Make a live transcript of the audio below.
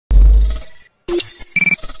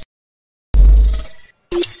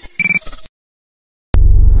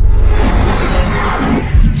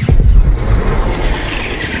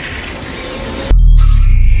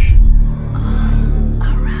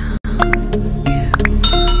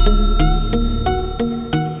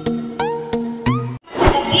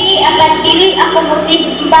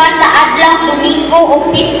musimba sa adlaw Domingo o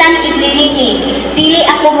pistang iglilini. Dili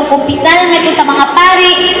ako mukumpisal ngadto sa mga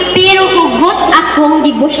pari, pero hugot akong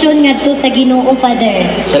debosyon ngadto sa Ginoo,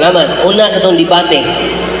 Father. Salamat. Una katong debate.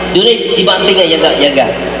 Dunay debate nga yaga-yaga.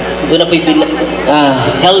 Doon na po'y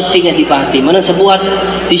healthy nga debate. Manang sa buhat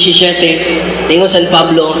 17, tingo San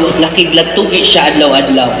Pablo, nakiglattugi siya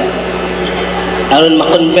adlaw-adlaw. Aron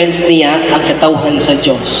ma-convince niya ang katawhan sa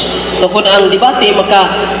Diyos. So kung ang debate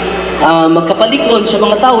magkapalikon sa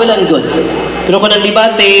mga tao, well and good. Pero kung ang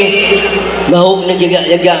debate mahog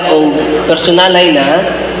nagyaga-yaga o personalay na,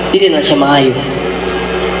 hindi na siya maayo.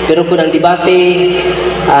 Pero kung ang debate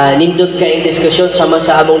nindot ka in diskusyon sama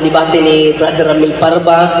sa among debate ni Brother Ramil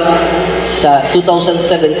Parba sa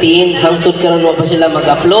 2017, hangtod karon wa pa sila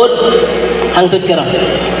mag-upload, hangtod karon.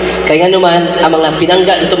 Kaya nga naman, ang mga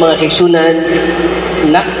pinangga nito mga kaigsunan,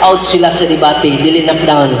 knockout sila sa debate, dili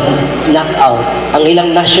knockdown, knockout. Ang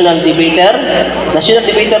ilang national debater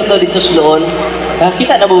daw dito sa noon,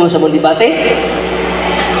 nakakita na mo sa mong debate?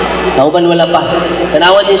 Nauban wala pa.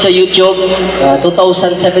 Tanawan din sa YouTube,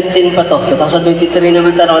 2017 pa to. 2023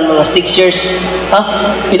 naman taron, mga 6 years.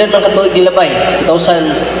 Pilan man katuig nilabay?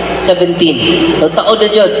 2017. Taon na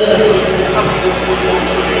dyan.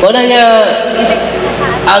 Una nga,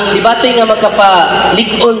 ang debate nga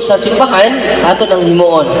magkapalig-on sa simbahan, ato nang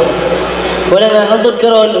himuon. Wala nga, hantod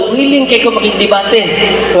karon, willing kay ko makikidebate.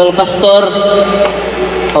 Mga pastor,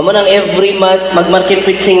 pamanang every month, mag-market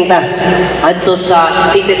preaching ta adto sa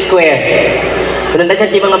City Square. Kung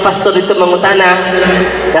nandagan yung mga pastor dito mangutana,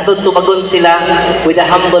 natutubagon sila with a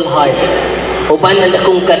humble heart. Uban ang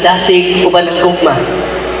akong kadasig, uban ang gugma.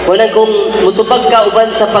 Wala kung mutubag ka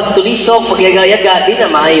uban sa pagtulisok, pagyaga-yaga, di na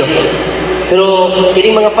maayo. Pero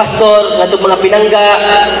kining mga pastor, atong mga pinangga,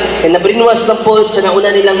 nabrinwas ng po sa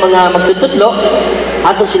nauna nilang mga magtutudlo,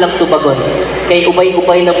 ato silang tubagon. Kay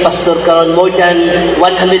ubay-ubay ng pastor karon, more than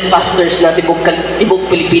 100 pastors na tibok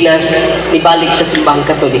Pilipinas nibalik sa simbahang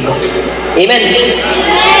Katoliko. Amen.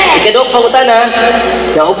 Ikadok pangutana,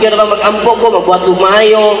 na okay na ba mag-ampo ko, magbuhat ko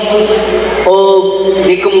maayo, o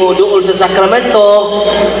di ko mo duol sa sakramento,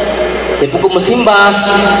 di po ko musimba,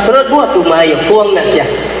 pero buhat ko maayo, kuwang na siya.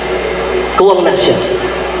 Kuwang na siya.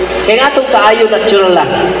 Kaya atong kaayo natural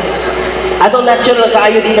lang. Atong natural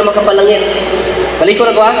kaayo di na makapalangit. Balik ko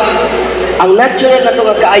na ko ang natural na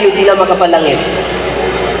itong kaayo di na makapalangit.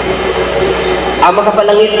 Ang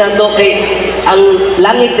makapalangit na ito kay ang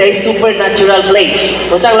langit ay supernatural place.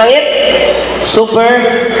 Kung saan langit?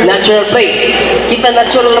 Supernatural place. Kita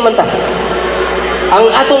natural naman ta. Ang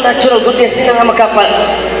atong natural goodness di na nga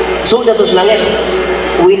makapasuda ito sa langit.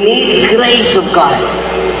 We need grace of God.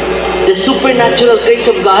 The supernatural grace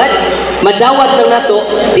of God, madawat lang nato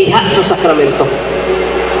diha sa sakramento.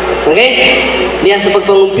 Okay? Diha sa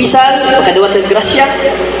pagpangumpisal, pagkadawat ng grasya,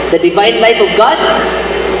 the divine life of God,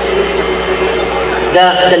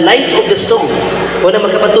 the life of the soul. Kung na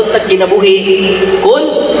makapatuntag kinabuhi, kung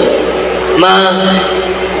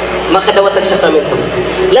makadawat ng sakramento.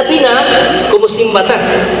 Labi na, kumusimba ta.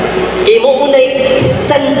 Kaya mo unay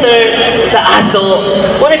center sa ato.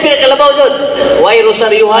 Unay pinagkalabaw dyan. Why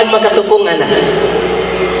rosaryuhan makatubong anak?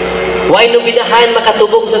 Why nubinahan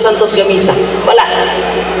makatubong sa Santos Gamisa? Wala.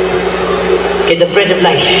 Kaya the bread of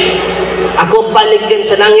life. Ako paliggan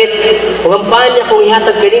sa langit. Kung ang paan akong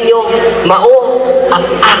ihatag kaninyo, mao ang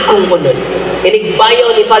akong unod.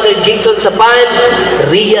 Inigbayaw ni Father Jason sa pan,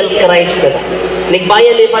 real Christ na ta.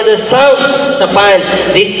 Nagbayan ni Father Sam sa pan,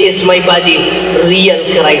 this is my body, real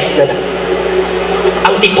Christ na.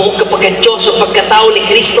 Ang tibuok kapag Diyos o pagkatao ni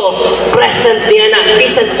Kristo, present niya na,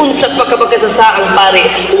 bisan unsag pagkabagkasasa ang pari,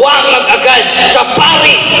 huwag mag-agad sa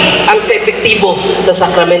pari ang epektibo sa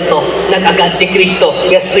sakramento, nag-agad ni Kristo,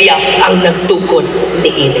 nga siya ang nagtukod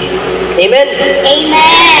ni Ine. Amen?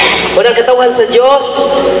 Amen! Unang katawan sa Diyos,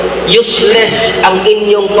 useless ang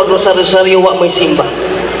inyong pagrosaryo-saryo, huwag mo'y simba.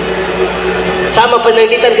 Sama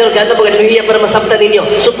pananglitan karon kadto pagkaluhiya para masabtan ninyo.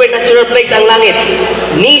 Supernatural place ang langit.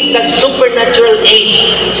 Need ng supernatural aid,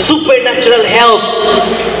 supernatural help.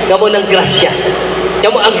 Kamo ng grasya.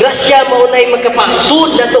 Kamo ang grasya mao nay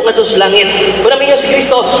magkapasud nato ngadto sa langit. Kuna minyo si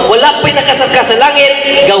Kristo, wala pay nakasaka sa langit,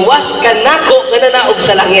 gawas ka nako nga nanaog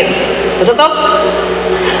sa langit. Basta to?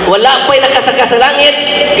 Wala pay nakasaka sa langit,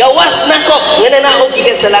 gawas nako nga nanaog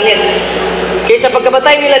gikan sa langit. Kaya sa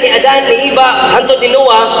pagkamatay nila ni Adan, ni Eva, hantod ni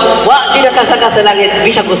Noah, wa sila kasaka sa langit,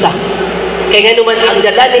 bisag usa. Kaya nga naman, ang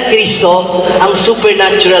dala ni Kristo, ang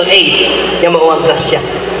supernatural aid, yung mga grasya.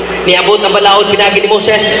 Niabot ang balaod, pinagi ni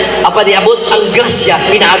Moses, apa niabot ang grasya,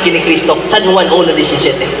 pinaagi ni Kristo. San Juan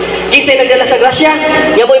 1:17. Kinsay nagdala sa grasya,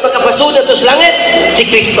 nga mo'y magkapasunod to sa langit, si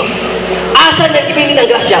Kristo. Asa na ibinin ang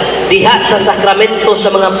grasya? Diha sa sakramento sa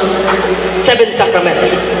mga 7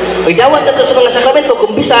 sacraments. Pag dawat na to sa mga sakramento,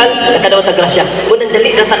 kung bisan, nakadawat ang grasya. Munang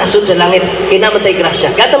dali na takasod sa langit, kinamantay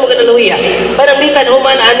grasya. Gata mo kanaluhiya. Parang litan,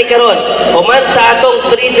 human ani karon. Human sa atong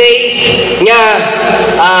 3 days nga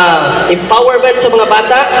empowerment sa mga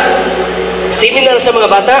bata, seminar sa mga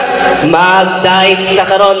bata, mag-dive ta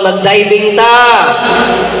karon, mag-diving ta.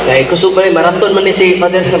 Kaya kusog man marathon man ni si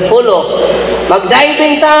Father Polo.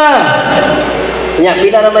 Mag-diving ta. Nya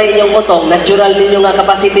pila na may inyong utong, natural ninyo nga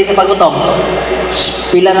capacity sa pag-utong.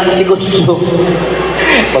 Pila na kasigundo.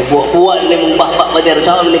 Magbuwa-buwa ni mong bakbak Father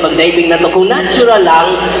sa ni pag-diving na to kung natural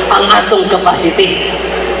lang ang atong capacity.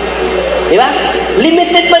 Di ba?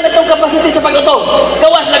 Limited man atong capacity sa pag-utong.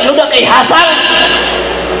 Gawas nagluda kay hasang.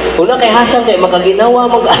 Una kay hasang kay makaginawa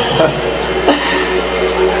mag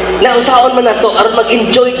nausaon man nato aron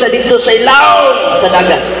mag-enjoy ta dito sa ilaw sa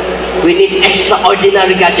dagat. We need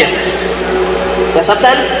extraordinary gadgets.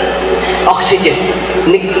 Nasabtan? Oxygen.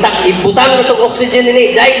 Ibutang na itong oxygen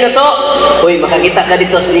nini, dive na to. Uy, makakita ka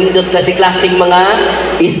dito sa nindot klase-klaseng mga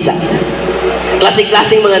isda.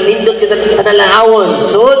 Klase-klaseng mga nindot tanalangawon.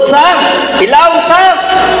 Suot sa ilaw sa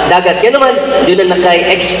dagat. Yan naman, yun na nakay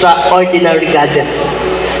extraordinary gadgets.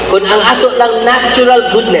 Kung ang ato lang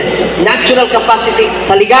natural goodness, natural capacity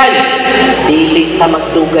sa ligan, dili ta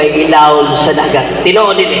magdugay ilaw sa dagat.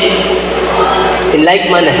 Tinuod din in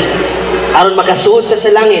like manner, aron makasuot ka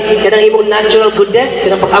sa langit, kanang imong natural goodness,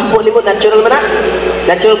 kanang pag-ampo nimo natural man na,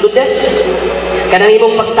 natural goodness, kanang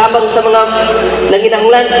imong pagtabang sa mga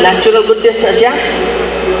nanginahanglan, natural goodness na siya.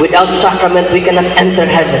 Without sacrament, we cannot enter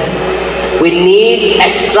heaven. We need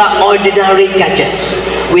extraordinary gadgets.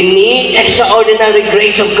 We need extraordinary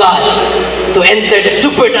grace of God to enter the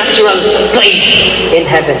supernatural place in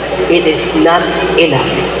heaven. It is not enough.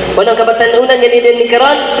 Kung ang kabatanunan nga ni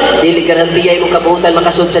karon, dili garantiyay mo kabuhutan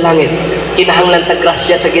makasud sa langit. Kinahanglan ta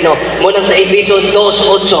grasya sa Ginoo. Munang sa Efeso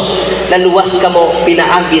 2:8, naluwas ka mo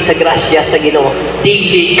pinaagi sa grasya sa Ginoo.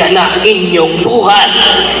 Dili ka na inyong buhat.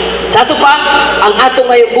 Sa ato pa, ang ato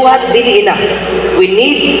ngayong buhat, dili enough. We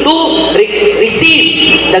need to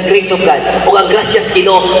receive the grace of God. O ang grasya sa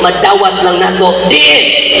Ginoo, madawat lang nato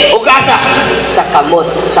diin. O gasa sa kamot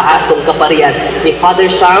sa atong kaparian ni Father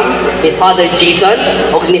Sam, ni Father Jason,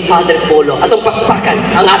 o ni Father Polo. Atong pakpakan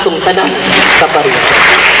ang atong tanang kaparian.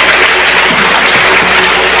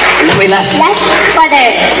 Ano may last? Last,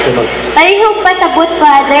 Father. Palihog pasabot,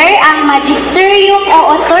 Father, ang magisterium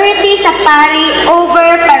o authority sa pari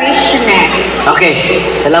over parishioner. Okay,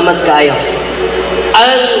 salamat kayo.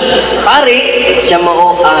 Ang pari, siya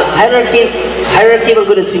mo hierarchy mo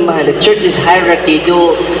gud simbahan. The church is hierarchy.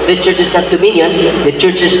 The church is not dominion, the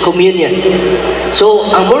church is communion. So,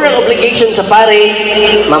 ang moral obligation sa pari,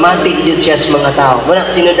 mamati yun siya sa mga tao. Muna,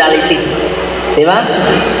 synodality. Di ba?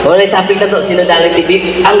 Wala yung topic na to,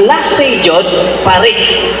 synodality. Ang last say jud, pari.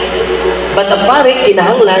 But ang pari,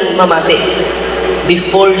 kinahanglan, mamati.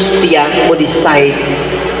 Before siya mo decide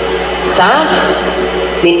sa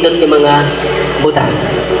nindot ng mga butang.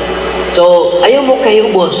 So, ayaw mo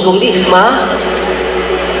kayo ubos kung di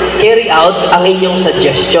carry out ang inyong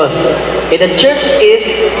suggestion. Okay, the church is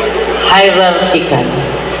hierarchical.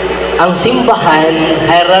 Ang simbahan,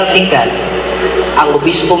 hierarchical. Ang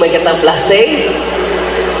obispo may katang plase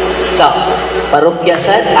sa parokya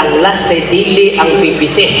sad, ang lase dili ang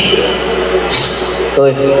PPC.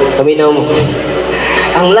 Hoy, kaminaw mo.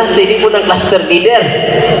 Ang lase di po ng cluster leader.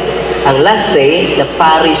 Ang lase na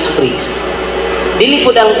parish priest. Dili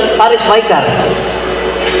po ng parish vicar.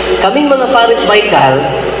 Kaming mga parish vicar,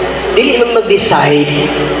 dili man mag-decide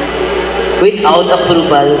without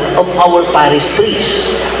approval of our parish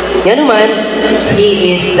priest. Yan naman,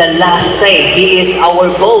 he is the last say. He is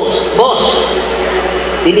our boss.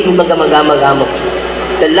 Dili mo magamag-amag-amag.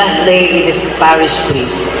 The last say is parish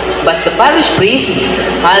priest. But the parish priest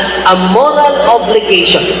has a moral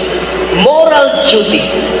obligation, moral duty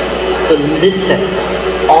to listen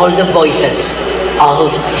all the voices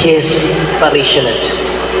of his parishioners.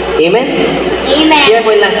 Amen? Amen. Siya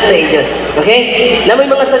mo last say dyan. Okay? Na may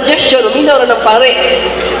mga suggestion, uminaw na ng pare.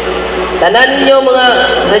 Tanan ninyo mga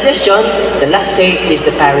suggestion, the last say is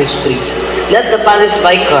the parish priest. Not the parish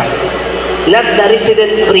vicar. Not the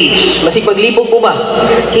resident priest. Masig maglibog mo ba?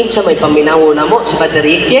 Kinsa may paminawo na mo? Si Father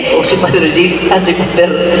Ike o si Father Jesus? Si Father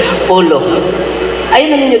Polo? Ayun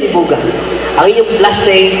na ninyo dibuga. Ang inyong last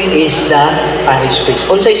say is the parish priest.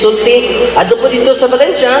 Unsay sulti, ato po dito sa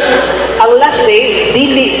Valencia, ang last say,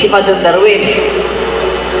 dili si Father Darwin.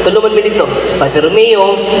 Tulungan mo dito, si Father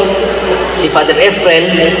Romeo, si Father Efren.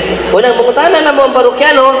 Unang pangutana na mo ang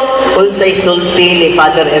parokyano, unsay sulti ni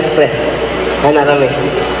Father Efren. Hanarami.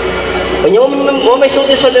 Kung mo may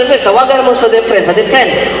sulti sa Father Fred, tawagan mo sa Father Fred. Father Fred,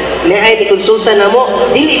 niay ni konsulta na mo,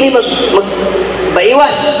 dili ni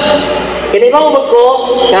baiwas. Kaya ba ko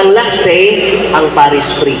ang last say ang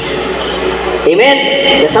parish priest. Amen?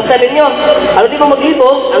 Nasabtan ninyo. Ano di mo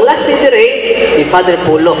maglibog, ang last say dire, si Father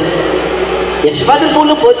Polo. Yes, Father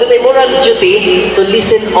Polo po, doon ay moral duty to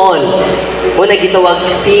listen all. Muna gitawag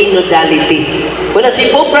synodality. Muna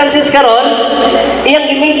si Pope Francis karon, iyang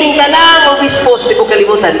gimiting tanang obispos, di ko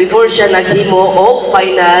kalimutan, before siya naghimo o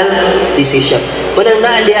final decision. Muna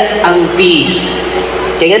naaliya ang peace.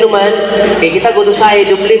 Kaya nga naman, kaya kita gudusahe,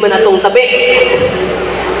 dubli man atong tabi.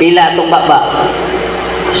 Pila atong baba.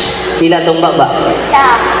 Pila atong baba.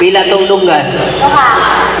 Pila atong dunggan.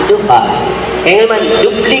 Duha. Kaya nga naman,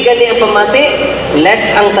 dubli gani ang pamati,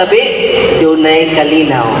 less ang tabi, dunay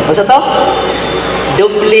kalinaw. Masa to?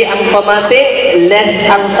 Dubli ang pamati, less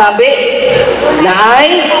ang tabi, na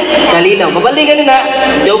ay kalinaw. Mabalik gani na,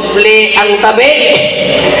 dubli ang tabi,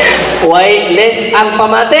 why less ang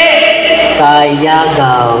pamati,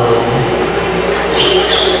 kayagaw.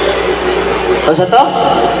 Masa to?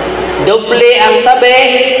 Dubli ang tabi,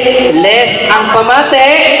 less ang pamati,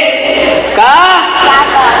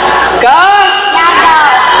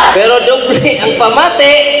 pero dubli ang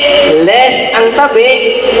pamati, less ang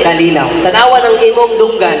tabi, kalinaw. Tanawan ang imong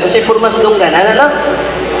dunggan, o say formas dunggan, ano na?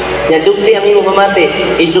 Yan, dubli ang imong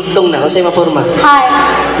pamati, idugtong na, o say mapurma.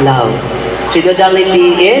 Love.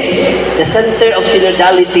 Synodality is, the center of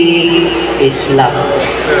synodality is love.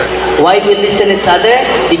 Why we listen each other?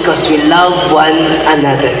 Because we love one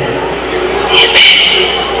another.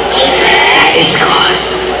 Amen. God is good.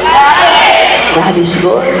 God is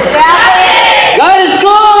good. God is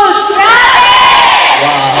good.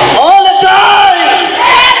 Wow. All the time.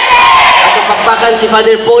 Atong pakpakan si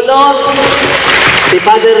Father Polo, si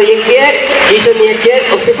Father Edgar, Jason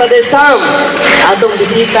Edgar, o si Father Sam. Atong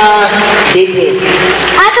bisita dito.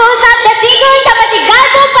 Ato usap na sigol sa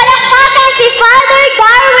masigadong palakpakan si Father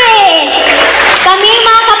Darwin. Kami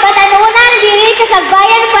mga kapatanunan diri sa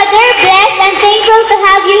Sagbayan, Father, blessed and thankful to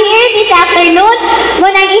have you here this afternoon.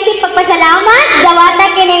 Munang isip pagpasalamat, dawata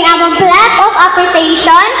kining among plaque of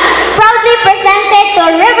appreciation, proudly presented to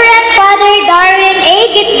Reverend Father Darwin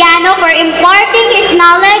Gitgano for imparting his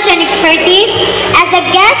knowledge and expertise as a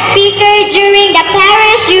guest speaker during the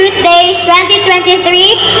Parish Youth Days 2023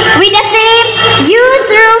 with the theme Youth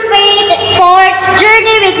Through Faith Sports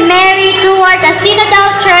Journey with Mary Towards a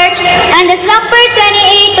Synodal Church on December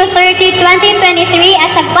 28 to 30, 2023 at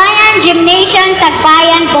Sagbayan Gymnasium,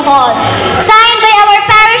 Sagbayan, Bohol. Signed by our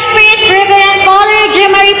Parish Priest, Reverend Father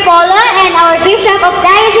Jimary Polo, and our Bishop of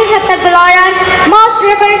Diocese of Tagbiloran, Most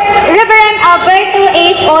Reverend Alberto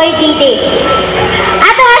Ace Oydide.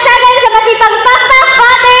 Ato asagan sa masipagpakpak,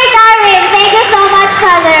 Father Darwin. Thank you so much,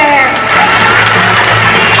 Father.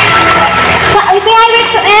 May I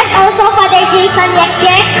request also Father Jason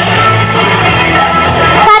Yekdek,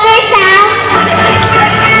 Father Sam,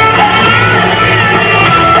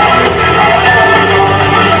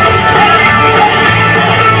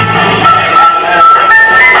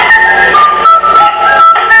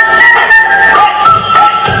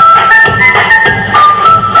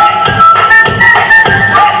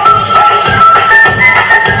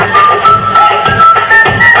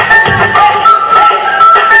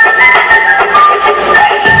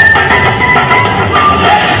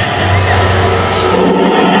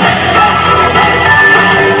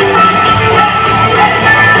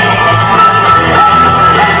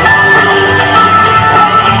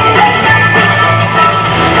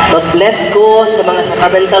 bless ko sa mga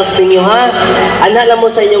sacramentals ninyo ha. Anala mo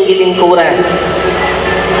sa inyong gilingkuran.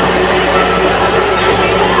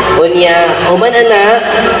 Unya, human ana,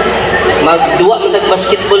 magduwa matag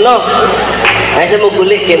basketball no. Ay sa mo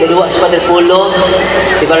guli kay magduwa sa Father Polo,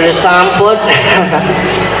 si Father Sampod,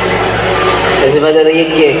 si Father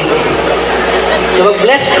Ricky. So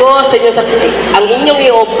mag-bless ko sa inyo sa ang inyong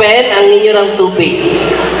i-open ang inyong rang tubig.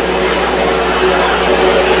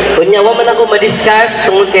 Kunya, wa man ako ma-discuss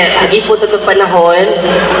tungkol kay hagipot atong panahon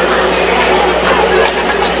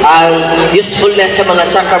ang usefulness sa mga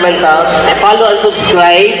sacramentals. Follow and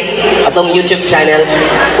subscribe atong YouTube channel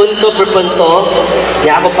punto per punto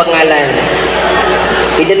niya ako pangalan.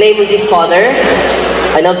 In the name of the Father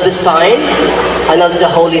and of the Son and of the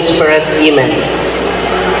Holy Spirit. Amen.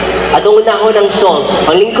 Atong unahon ang salt,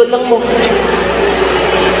 panglingkod lang mo.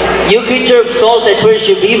 You creature of salt that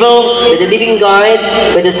worship evil with the living God,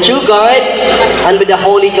 with the true God, and with the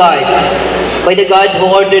holy God. by the God who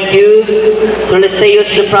ordered you through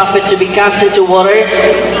Lysaeus the prophet to be cast into water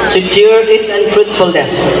to cure its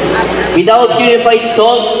unfruitfulness. With thou purified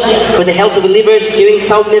salt for the health of believers, giving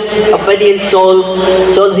soundness of body and soul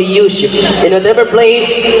to all who use you. In whatever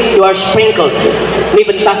place you are sprinkled, may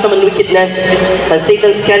bantasam and wickedness and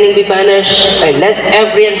Satan's cunning be banished, and let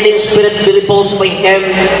every unclean spirit be repulsed by him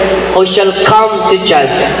who shall come to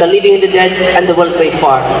judge the living and the dead and the world by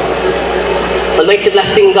far. Almighty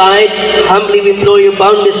everlasting God, humbly we implore your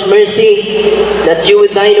boundless mercy, that you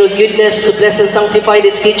with thine own goodness to bless and sanctify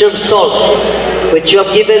this creature of salt, which you have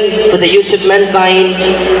given for the use of mankind,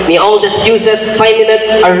 may all that use it find in it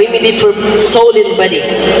a remedy for soul and body,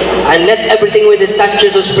 and let everything with it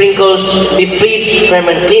touches or sprinkles be freed from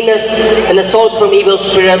uncleanness and assault from evil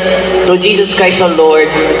spirit, through Jesus Christ our Lord.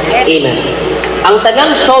 Amen. Ang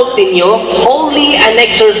tanang salt ninyo, holy and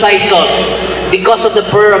exorcised salt, because of the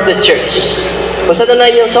prayer of the church. Kung sa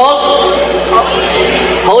tanan yung salt,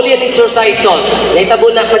 holy and exorcised salt. Naitabo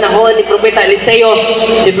na panahon ni Propeta Eliseo.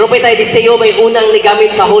 Si Propeta Eliseo may unang nigamit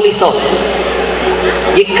sa holy salt.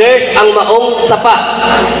 Gi-curse ang maong sapa,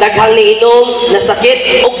 daghang niinom,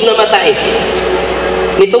 nasakit, ug namatay.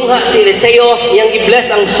 Nitungha si Eliseo, iyang gi-bless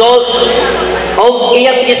ang salt, o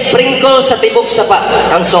iyang gi-sprinkle sa tibok sapa,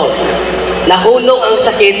 ang salt. Nahunong ang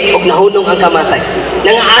sakit o nahunong ang kamatay.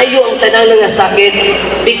 Nangaayo ang tanan nga sakit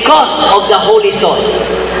because of the holy salt.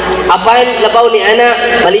 Apan labaw ni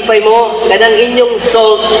ana, malipay mo, kanang inyong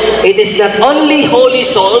salt, it is not only holy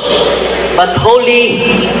salt, but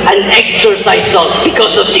holy and exorcised salt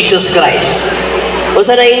because of Jesus Christ.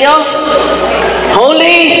 Unsa na inyo?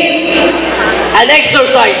 Holy and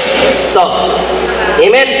exorcised salt.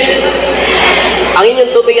 Amen? Ang inyong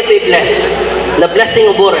tubig ito'y bless. The blessing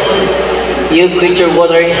of water. You creature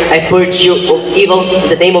water, I purge you of evil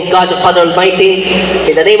in the name of God the Father Almighty,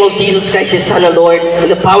 in the name of Jesus Christ His Son, our Lord,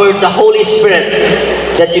 in the power of the Holy Spirit,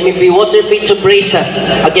 that you may be water fit to brace us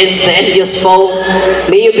against the envious foe.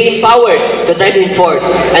 May you be empowered to drive him forth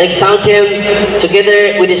and exalt him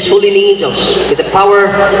together with his holy angels, with the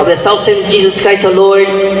power of the self-same Jesus Christ our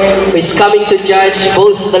Lord, who is coming to judge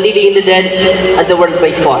both the living and the dead and the world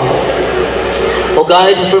by far. O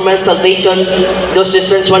God, for man's salvation, those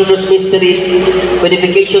dispense wondrous mysteries,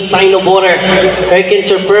 purification, sign of water, hearken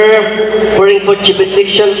to prayer, pouring forth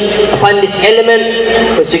benediction upon this element,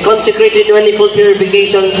 as we consecrate in manifold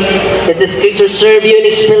purifications, let this creature serve you in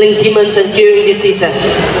expelling demons and curing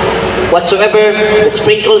diseases. Whatsoever it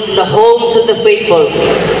sprinkles in the homes of the faithful,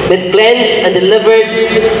 let cleansed and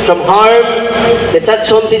delivered from harm, let such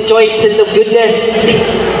homes enjoy spirit of goodness,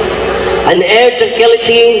 and air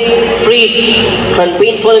tranquility, free from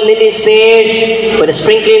painful and many snares, by the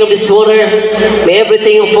sprinkling of this water, may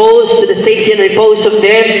everything opposed to the safety and repose of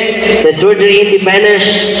them that were therein be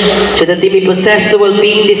banished, so that they may possess the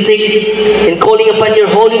well-being they seek, in calling upon your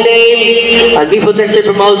holy name, and be protected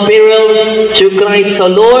from all peril, through Christ our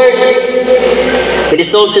Lord. May the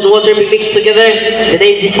salt and water be mixed together, in the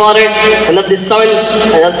name of the Father, and of the Son,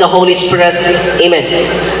 and of the Holy Spirit. Amen.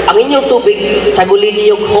 Ang inyong tubig, sagulin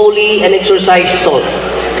niyong holy and exorcised salt.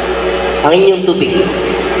 Ang inyong tubig.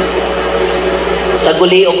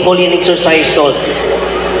 Saguli of holy and exorcised salt.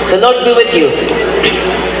 The Lord be with you.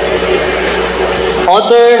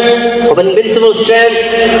 Author of invincible strength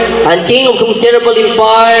and King of incomparable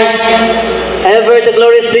empire, ever the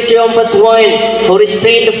glorious triumphant one, who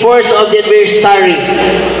restrained the force of the adversary,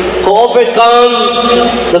 who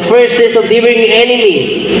overcome the fierceness of the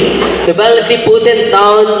enemy, rebelliously putting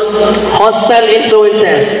down hostile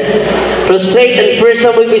influences. Prostrate and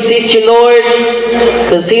fearsome we beseech you, Lord,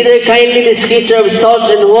 consider kindly this creature of salt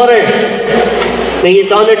and water. May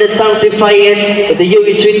it honor and sanctify it with the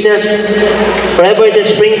dewy sweetness, forever it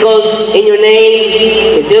is sprinkled in your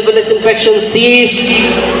name. May devilish infection cease,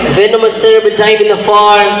 venomous terror be driven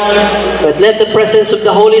afar, but let the presence of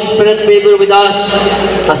the Holy Spirit be ever with us,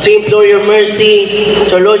 as we implore your mercy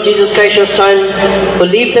to our Lord Jesus Christ, your Son, who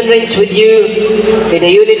lives and reigns with you in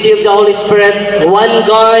the unity of the Holy Spirit, one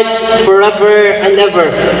God, forever and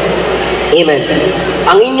ever. Amen.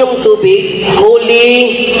 Ang inyong tubig,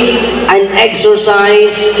 holy and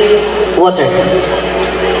exorcised water.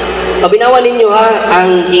 Pabinawan ninyo ha,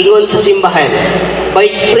 ang ingon sa simbahan. By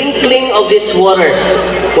sprinkling of this water,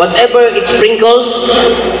 whatever it sprinkles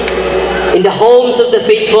in the homes of the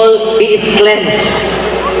faithful, be it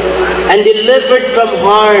cleansed and delivered from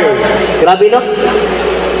harm. Grabe no?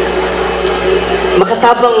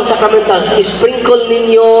 Makatabang sacramentals, sprinkle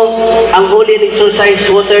ninyo ang holy and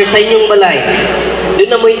exorcised water sa inyong balay.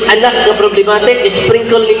 Doon na mo'y anak na problematic,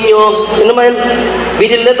 sprinkle ninyo, ano naman,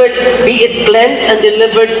 be it cleansed and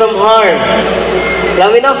delivered from harm.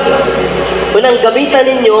 Grabe na? Unang gamitan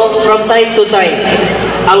ninyo from time to time.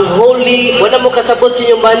 Ang holy, wala mo kasabot sa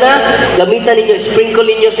inyong bana, gamitan ninyo, sprinkle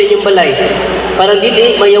ninyo sa inyong balay. Para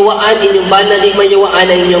dili mayawaan inyong bana, di mayawaan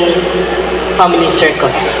ang inyong family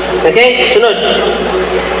circle. Okay? Sunod.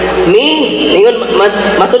 Ingon,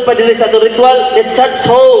 matod pa dili sa atong ritual, that such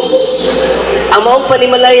homes, ang maong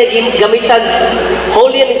panimalaya gamitan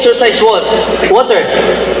holy and exercise water.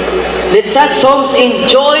 Let such homes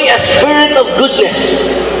enjoy a spirit of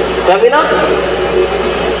goodness. Grabe na?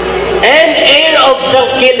 And air of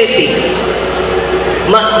tranquility.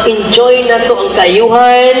 Ma-enjoy na to ang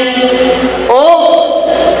kayuhan o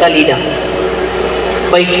kalida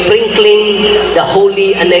by sprinkling the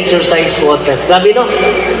holy and exercise water. Grabe no?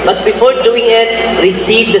 But before doing it,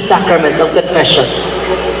 receive the sacrament of confession.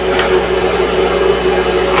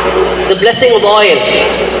 The blessing of oil.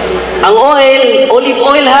 Ang oil, olive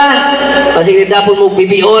oil ha. Kasi dapon mo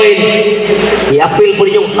baby oil. I-appeal po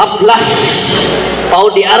ninyong haplas. Pao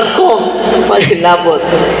di arko. Palilabot.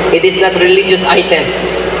 It is not religious item.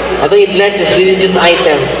 Ito yung bless is religious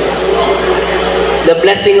item. The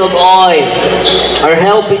blessing of oil. Our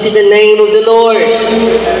help is in the name of the Lord,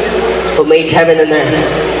 who made heaven and earth.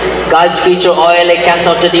 God's creature oil, I cast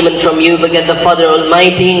out the demon from you, begat the Father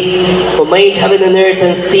Almighty, who made heaven and earth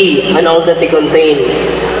and sea, and all that they contain.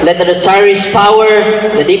 Let the Osiris power,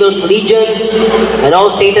 the devil's legions, and all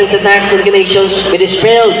Satan's attacks and inclinations be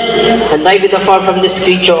dispelled, and die with far from this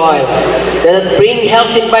creature oil. Let it bring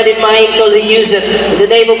health in body and mind till they use it. In the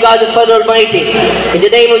name of God the Father Almighty, in the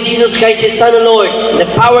name of Jesus Christ, His Son and Lord, in the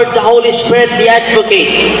power of the Holy Spirit, the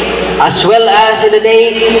Advocate, as well as in the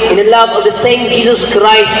name, in the love of the same Jesus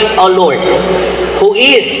Christ, our Lord, who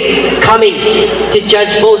is coming to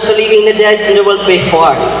judge both the living and the dead in the world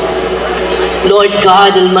before. Lord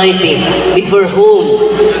God Almighty, before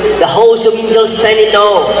whom the host of angels stand in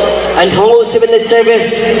awe, and hosts of the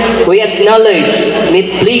service, we acknowledge,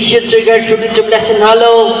 with pleasure regard for to bless and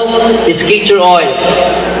hallow this creature oil,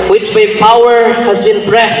 which by power has been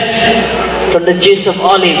pressed from the juice of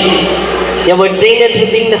olives. You have ordained it to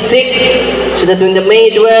bring the sick, so that when they may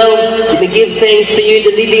dwell, they may give thanks to you,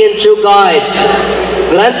 the living and true God.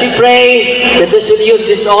 Grant, we pray, that those who use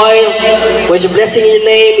this oil, which a blessing in your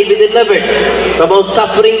name, may be delivered from all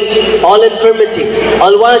suffering, all infirmity,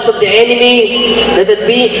 all wiles of the enemy, that it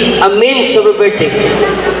be a means of reverting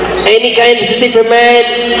any kind of city for man,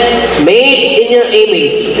 made in your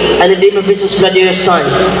image, and the name of Jesus' blood of your Son,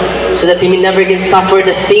 so that he may never again suffer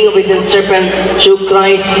the sting of its serpent, through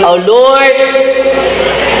Christ our Lord.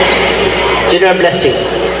 General blessing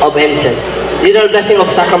of incense. General blessing of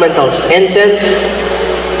sacramentals. Incense,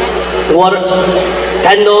 water,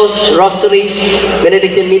 candles, rosaries,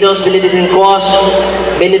 Benedictine needles, Benedictine cross,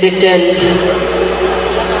 Benedictine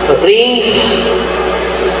rings,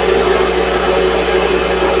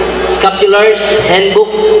 scapulars,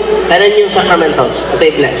 handbook, tanan yung sacramentals.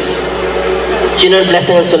 Ito'y bless. General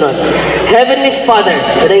blessing ang sunod. Heavenly Father,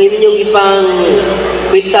 kadang inyong ipang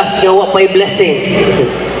kwintas nga wapay blessing.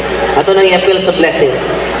 Ato nang i-appeal sa blessing.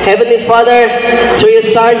 Heavenly Father, through your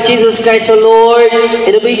Son, Jesus Christ, our Lord,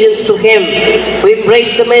 in obedience to Him, we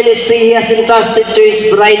embrace the ministry He has entrusted to His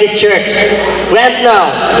bride, the Church. Grant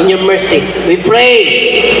now, in your mercy, we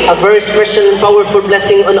pray, a very special and powerful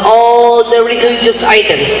blessing on all the religious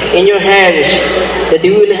items in your hands, that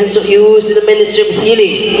you will use in the ministry of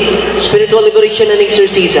healing, spiritual liberation, and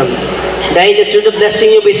exorcism. Dahil that through the blessing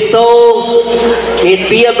you bestow, may it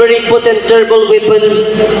be a very potent, terrible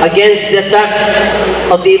weapon against the attacks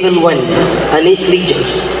of the evil one and his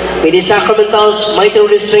legions. May the sacramentals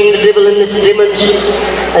mightily restrain the devil and his demons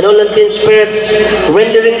and all unclean spirits,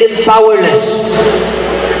 rendering them powerless,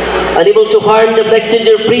 unable to harm the elected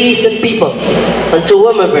priests and people, and to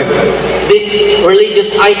whomever these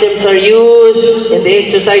religious items are used in the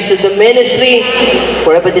exercise of the ministry,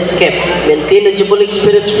 wherever this kept, when clean and diabolic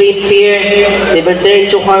spirits flee in fear, they will turn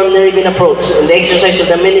to harm their even approach in the exercise of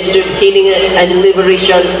the ministry of healing and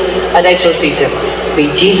liberation and exorcism. May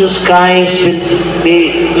Jesus Christ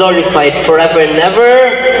be glorified forever and ever.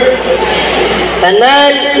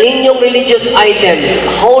 Tanan ninyong religious item,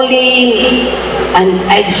 holy and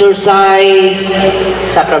exercise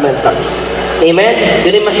sacramentals. Amen?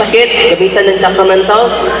 Doon ay masakit, gamitan ng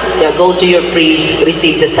sacramentals, go to your priest,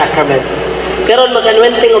 receive the sacrament. Karon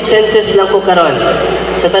mag-anointing of senses lang ko karon.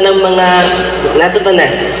 Sa tanang mga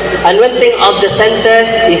natutunan. Anointing of the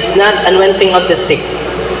senses is not anointing of the sick.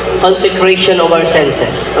 Consecration of our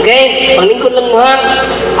senses. Okay? Panglingkod lang mo ha.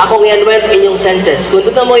 Akong i-anoint inyong senses. Kung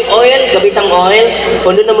doon na mo'y oil, gamitang oil.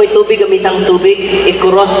 Kung doon na mo'y tubig, gamitang tubig.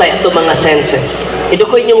 Ikuros sa ito mga senses. Ito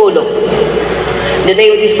ko inyong ulo. In the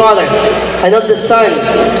name of the Father, and of the Son,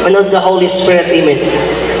 and of the Holy Spirit. Amen.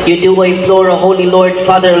 You do I implore, O Holy Lord,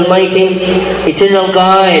 Father Almighty, eternal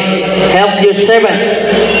God, help your servants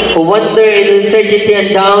who wander in uncertainty and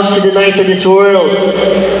doubt to the night of this world,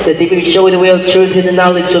 that they may show the way of truth in the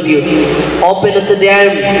knowledge of you. Open unto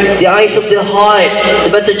them the eyes of their heart, the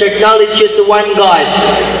better to acknowledge you as the one God,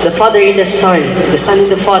 the Father in the Son in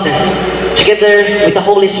the Father, together with the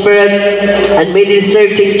Holy Spirit, and may they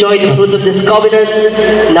serve to enjoy the fruit of this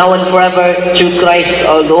covenant, now and forever, through Christ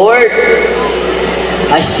our Lord.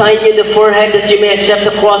 I sign you in the forehead that you may accept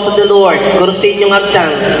the cross of the Lord. Kurusin yung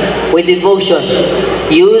agtang with devotion.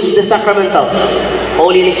 Use the sacramentals,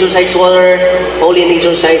 holy and exorcised water, holy and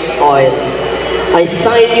exorcised oil. I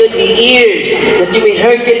sign you in the ears that you may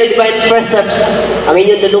hearken the divine precepts. Ang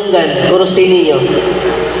inyong dalunggan, kurusin ninyo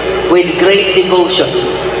with great devotion.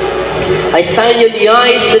 I sign you in the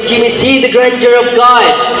eyes that you may see the grandeur of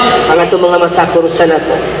God. Ang atong mga mata, kurusan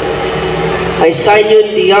nato. I sign you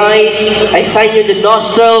in the eyes, I sign you in the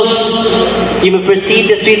nostrils, you may perceive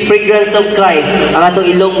the sweet fragrance of Christ. Ang atong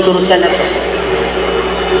ilong kurusan nato.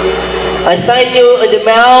 I sign you in the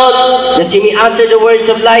mouth that you may utter the words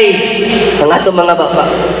of life. Ang atong mga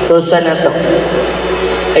baba, kurusan nato.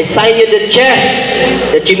 I sign you in the chest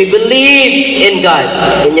that you may believe in God.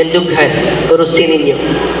 Inyong dughan, kurusin ninyo.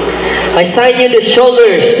 I sign you in the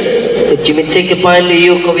shoulders that you may take upon the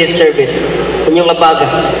yoke of His service. Inyong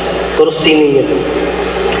abaga, kurusin ninyo.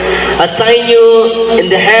 I sign you in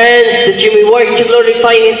the hands that you may work to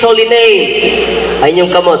glorify His holy name. Ay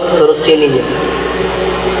inyong kamot, kurusin ninyo.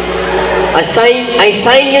 I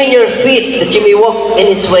sign you in your feet that you may walk in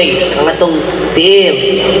His ways. Ang atong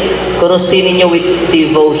tiil, kurusin ninyo with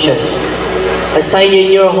devotion. I sign you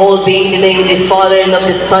in your whole being, in the name of the Father, and of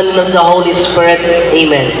the Son, and of the Holy Spirit.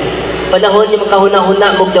 Amen. Panahon niyo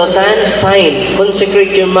makahuna-huna mugdautan, sign,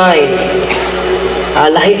 consecrate your mind.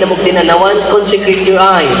 Lahi na mong tinanawan, consecrate your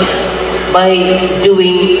eyes by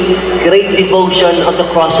doing great devotion of the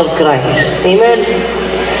cross of Christ. Amen?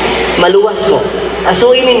 Maluwas mo.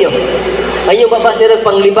 Asuin ninyo. Ayun baba sila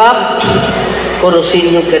panglibak,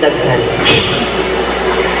 kurusin yung kadaghan.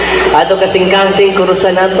 Ato kasing-kasing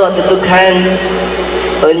kurusan nato at tutughan.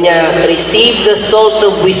 Onya, receive the salt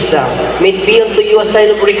of wisdom. May it be unto you a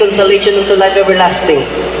sign of reconciliation unto life everlasting.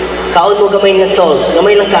 Kaon mo gamay nga salt.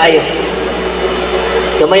 Gamay lang kaayo.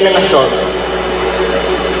 Gamay lang nga salt.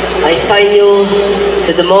 I sign you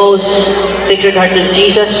to the most sacred heart of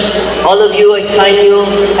Jesus. All of you, I sign you,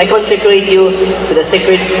 I consecrate you to the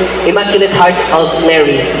sacred, immaculate heart of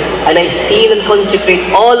Mary. And I seal and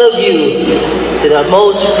consecrate all of you to the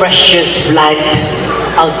most precious blood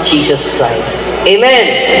of Jesus Christ. Amen.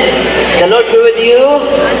 The Lord be with you.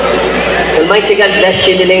 Almighty God bless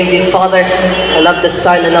you in the name of the Father, and of the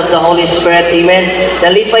Son, and of the Holy Spirit. Amen.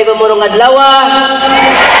 Nalipay ba mo rong adlaw?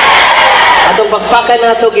 Atong pagpakan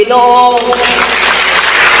nato Ginoo.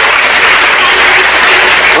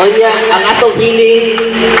 Onya, ang atong hiling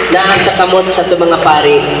naa sa kamot sa itong mga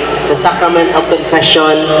pari, sa sacrament of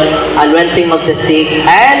confession, anointing of the sick,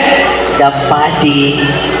 and the body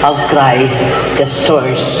of Christ, the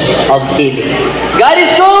source of healing. God is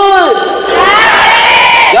good!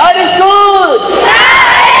 God is good!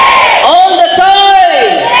 All the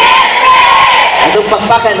time! Atong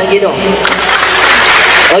pagpakan ng Ginoo.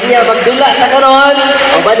 O niya, magdula na karon,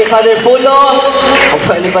 o ba ni Father Pulo, o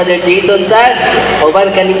ba ni Father Jason Sad, o ba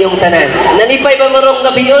kaninyong tanan. Nalipay ba marong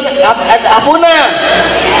nabiyon at apuna?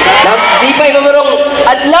 Nalipay ba marong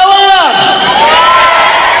adlawa?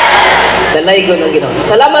 Dalaygo ng Ginoo.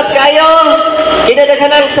 Salamat kayo,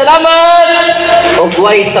 kinadaghanang salamat, o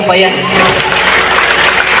guway sa payan.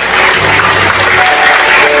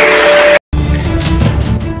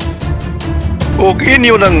 Ug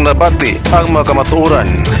inyo nang nabati ang mga kamatuoran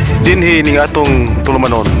dinhi ning atong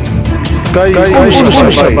tulumanon kay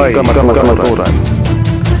sabay kamatuoran.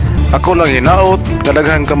 Ako lang hinaot nga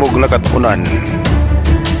daghang kamog nakatunan.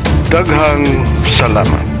 Daghang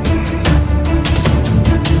salamat.